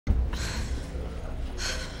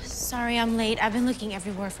Sorry, I'm late. I've been looking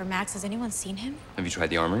everywhere for Max. Has anyone seen him? Have you tried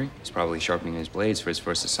the armory? He's probably sharpening his blades for his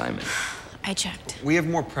first assignment. I checked. We have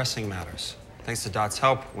more pressing matters. Thanks to Dot's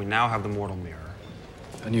help, we now have the mortal mirror.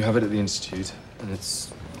 And you have it at the Institute, and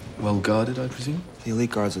it's well guarded, I presume? The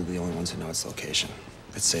elite guards are the only ones who know its location.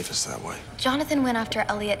 It's safest that way. Jonathan went after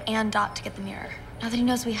Elliot and Dot to get the mirror. Now that he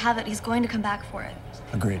knows we have it, he's going to come back for it.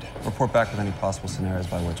 Agreed. Report back with any possible scenarios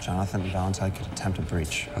by which Jonathan and Valentine could attempt a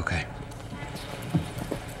breach. Okay.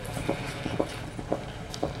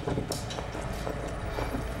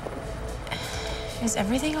 Is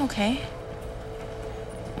everything okay?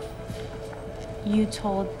 You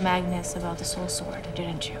told Magnus about the soul sword,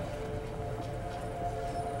 didn't you?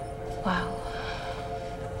 Wow.